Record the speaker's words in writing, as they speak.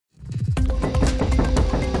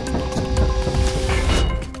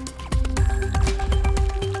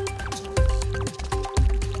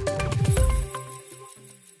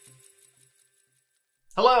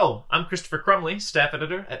Christopher Crumley, staff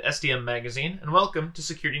editor at SDM Magazine, and welcome to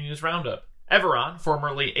Security News Roundup. Everon,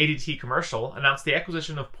 formerly ADT Commercial, announced the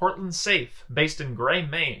acquisition of Portland Safe, based in Gray,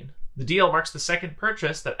 Maine. The deal marks the second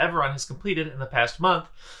purchase that Everon has completed in the past month,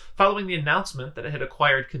 following the announcement that it had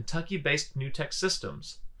acquired Kentucky-based Newtek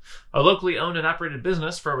Systems. A locally owned and operated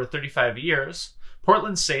business for over 35 years,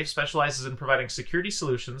 Portland Safe specializes in providing security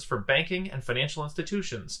solutions for banking and financial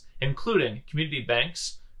institutions, including community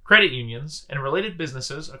banks, credit unions, and related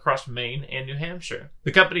businesses across Maine and New Hampshire.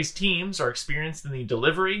 The company's teams are experienced in the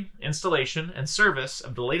delivery, installation, and service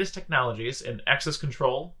of the latest technologies in access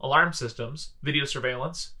control, alarm systems, video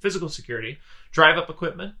surveillance, physical security, drive-up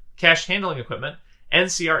equipment, cash handling equipment,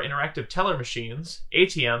 NCR interactive teller machines,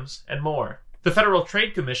 ATMs, and more. The Federal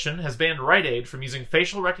Trade Commission has banned Rite Aid from using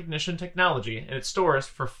facial recognition technology in its stores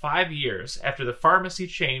for 5 years after the pharmacy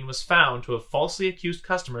chain was found to have falsely accused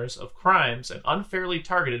customers of crimes and unfairly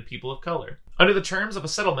targeted people of color. Under the terms of a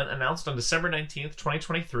settlement announced on December 19,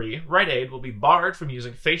 2023, Rite Aid will be barred from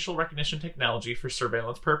using facial recognition technology for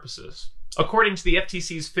surveillance purposes. According to the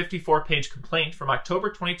FTC's 54-page complaint from October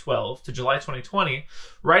 2012 to July 2020,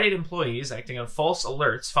 Rite Aid employees acting on false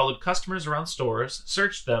alerts followed customers around stores,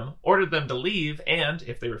 searched them, ordered them to leave, and,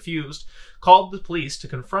 if they refused, called the police to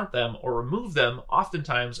confront them or remove them,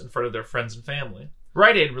 oftentimes in front of their friends and family.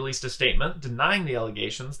 Rite Aid released a statement denying the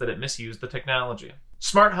allegations that it misused the technology.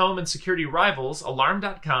 Smart home and security rivals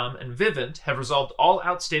Alarm.com and Vivint have resolved all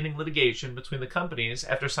outstanding litigation between the companies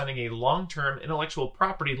after signing a long-term intellectual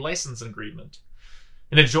property license agreement.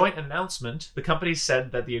 In a joint announcement, the companies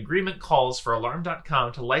said that the agreement calls for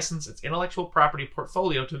Alarm.com to license its intellectual property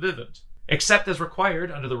portfolio to Vivint. Except as required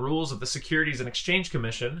under the rules of the Securities and Exchange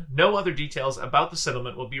Commission, no other details about the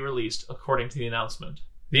settlement will be released, according to the announcement.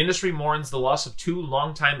 The industry mourns the loss of two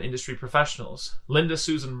longtime industry professionals. Linda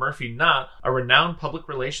Susan Murphy-Knott, a renowned public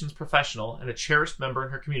relations professional and a cherished member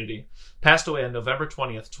in her community, passed away on November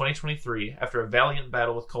 20th, 2023, after a valiant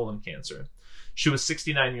battle with colon cancer. She was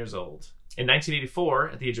 69 years old. In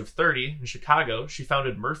 1984, at the age of 30, in Chicago, she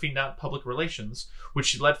founded Murphy-Knott Public Relations, which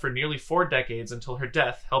she led for nearly 4 decades until her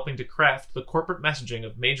death, helping to craft the corporate messaging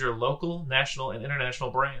of major local, national, and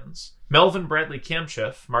international brands. Melvin Bradley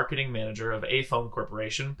Kamcheff, marketing manager of A-Phone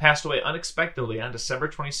Corporation, passed away unexpectedly on December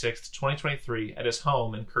 26, 2023, at his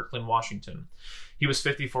home in Kirkland, Washington. He was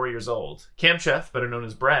 54 years old. Kamcheff, better known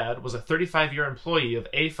as Brad, was a 35-year employee of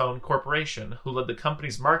A-Phone Corporation who led the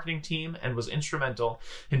company's marketing team and was instrumental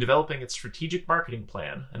in developing its strategic marketing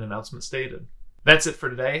plan, an announcement stated. That's it for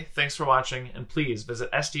today. Thanks for watching, and please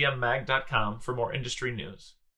visit sdmmag.com for more industry news.